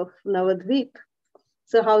 islands of Navadvip.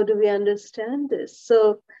 So how do we understand this?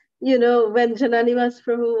 So, when Jananivas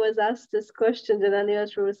Prabhu was asked this question,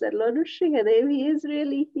 Jananivas Prabhu said, Lord Nrsimhadev, he is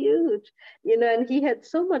really huge, and he had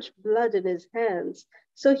so much blood in his hands.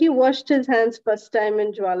 So he washed his hands first time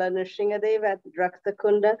in Jwala Nrsimhadev at Rakta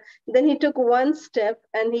Kunda. Then he took one step,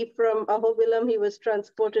 and from Ahobilam, he was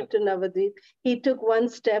transported to Navadvip. He took one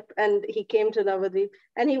step and he came to Navadvip,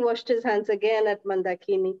 and he washed his hands again at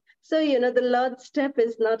Mandakini. So, the Lord's step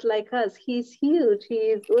is not like us. He's huge. He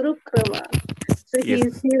is Urukrama. So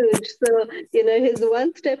he's huge. So, his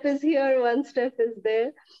one step is here, one step is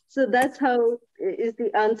there. So that's how is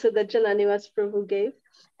the answer that Jananivas Prabhu gave.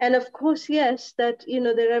 And of course, yes, that,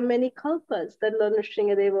 there are many kalpas that Lord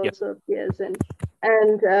Nrsimhadev also appears in.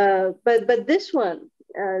 And, but this one,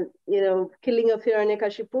 killing of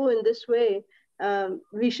Hiranyakashipu in this way,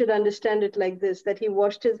 we should understand it like this, that he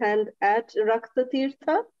washed his hand at Rakta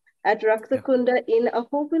Tirtha, at Rakta Kunda in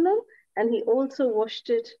Ahobilam, and he also washed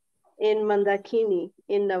it in Mandakini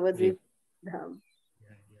in Navadvip Dham.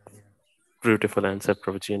 Beautiful answer,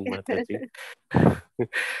 Prabhuji and Mataji.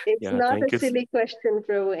 It's Yeah, not thank a you. silly question,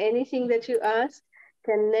 Prabhu. Anything that you ask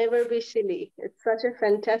can never be silly. It's such a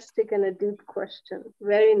fantastic and a deep question.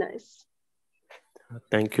 Very nice.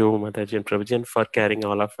 Thank you, Mataji and Prabhuji, and for carrying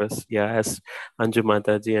all of us. Yeah, as Anju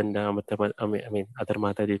Mataji and other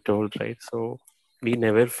Mataji told, right? So we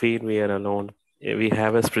never feel we are alone. We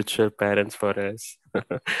have a spiritual parents for us.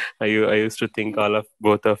 I used to think all of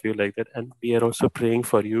both of you like that, and we are also praying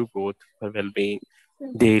for you both for well-being,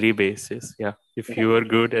 daily basis. Yeah, if you are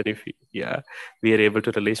good and if we are able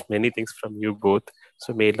to release many things from you both.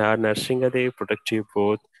 So may Lord Narasimha protect you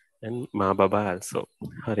both. And Ma Baba also.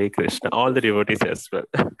 Hare Krishna. All the devotees as well.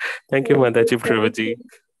 Thank you, Mataji Prabhuji.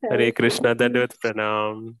 Hare Krishna. Dandavat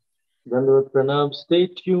Pranam. Dandavat Pranam. Stay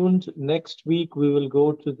tuned. Next week we will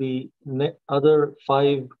go to the other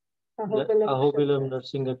 5 Ahobilam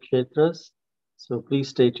Narasimha Kshetras. So please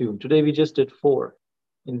stay tuned. Today we just did 4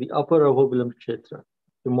 in the upper Ahobilam Kshetra.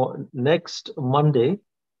 Next Monday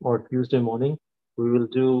or Tuesday morning, we will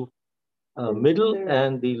do middle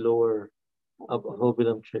and the lower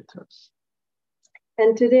Ahobilam Kshetras.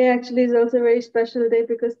 And today actually is also a very special day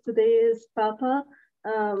because today is Papa,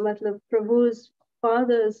 Prabhu's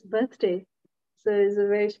father's birthday. So it's a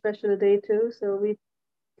very special day too. So we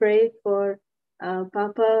pray for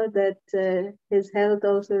Papa that his health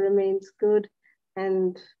also remains good.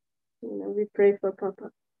 And we pray for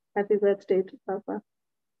Papa. Happy birthday to Papa.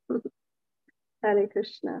 Hare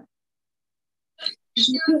Krishna.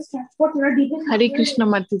 Hare Krishna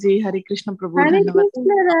Mataji, Hare Krishna Prabhu. Hare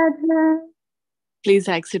Krishna Radha. Please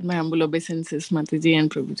accept my humble obeisances, Mataji and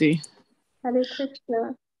Prabhuji. Hare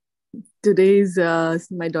Krishna. Today is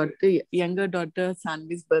my younger daughter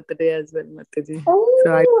Sanvi's birthday as well, Mataji. Oh,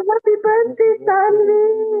 so happy birthday,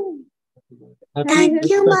 Sanvi! Thank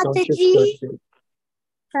you, Mataji.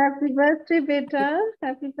 Happy birthday, beta.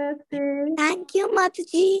 Happy birthday. Thank you,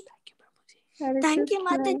 Mataji. Thank you,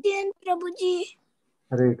 Mataji and Prabhuji.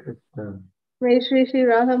 Hare Krishna. May Shri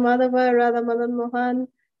Radha Madhava, Radha Madan Mohan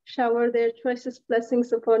shower their choicest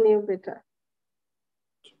blessings upon you, beta.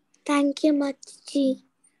 Thank you, Mataji.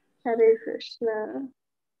 Hare Krishna.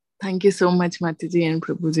 Thank you so much, Mataji and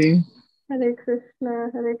Prabhuji. Hare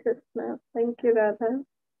Krishna, Hare Krishna. Thank you, Radha.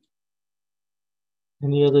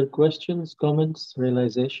 Any other questions, comments,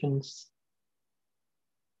 realizations?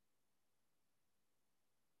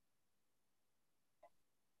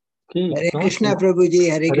 Okay, Hare Krishna Prabhuji,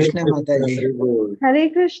 Hare Krishna Mataji. Hare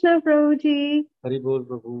Krishna Prabhuji. Hare Bol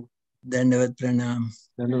Prabhu. Dandavat Pranam.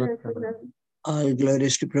 Dandavat Pranam. All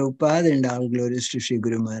glories to Prabhupada and all glories to Sri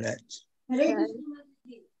Guru Maharaj. Hare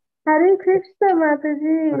Krishna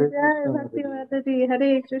Mataji. Jai Bhakti Mataji.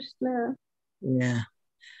 Hare Krishna. Yeah.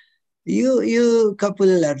 You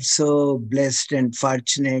couple are so blessed and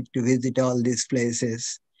fortunate to visit all these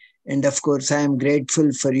places. And of course, I am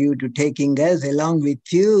grateful for you to taking us along with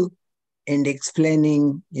you and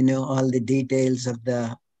explaining, all the details of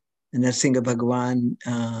the Narasimha Bhagavan,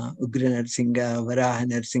 Ugra Narasimha, Varaha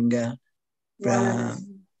Narasimha,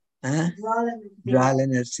 Jwala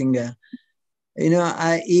Narasimha.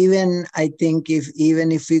 I think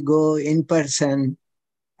even if we go in person,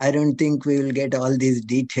 I don't think we will get all these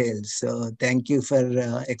details. So thank you for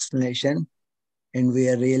explanation. And we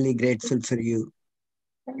are really grateful for you.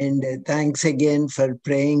 And thanks again for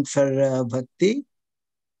praying for Bhakti.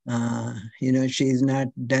 She's not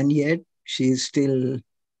done yet. She still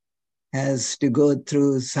has to go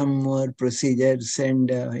through some more procedures and,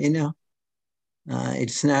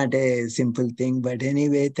 it's not a simple thing. But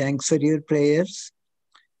anyway, thanks for your prayers.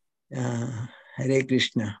 Hare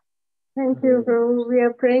Krishna. Thank you, Prabhu. We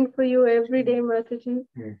are praying for you every day, Mataji,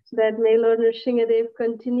 that may Lord Narasimha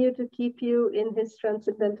continue to keep you in his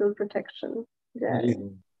transcendental protection. Jai.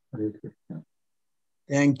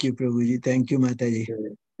 Thank you, Prabhuji. Thank you, Mataji.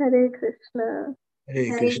 Hare Krishna.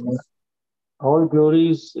 Hare Krishna. All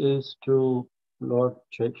glories is to Lord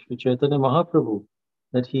Sri Chaitanya Mahaprabhu,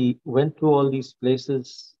 that he went to all these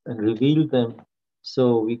places and revealed them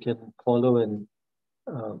so we can follow and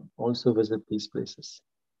also visit these places.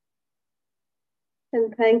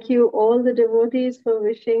 And thank you all the devotees for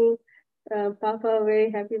wishing Papa a very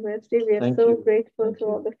happy birthday. We are so grateful to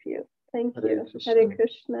all of you. Thank you. Hare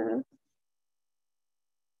Krishna.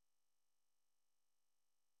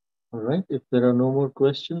 All right, if there are no more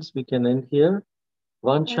questions, we can end here.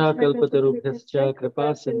 Vancha kalpatarubhyascha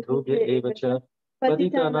kripa sindhubhya evacha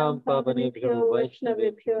patitanam pavanebhyo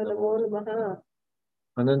vaishnavebhyo namo namaha.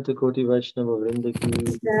 Ananta Koti Vaishnava Vrinda ki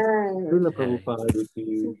Srila Prabhupada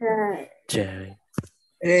ki Jai.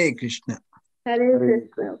 Hare Krishna. Hare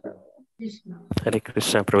Krishna. Hare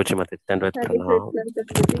Krishna Prabhuji Mataji. Dandavat Pranam.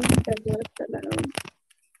 Hare Krishna.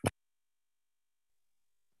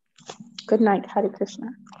 Good night. Hare Krishna.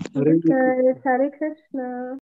 Good night. Hare Krishna.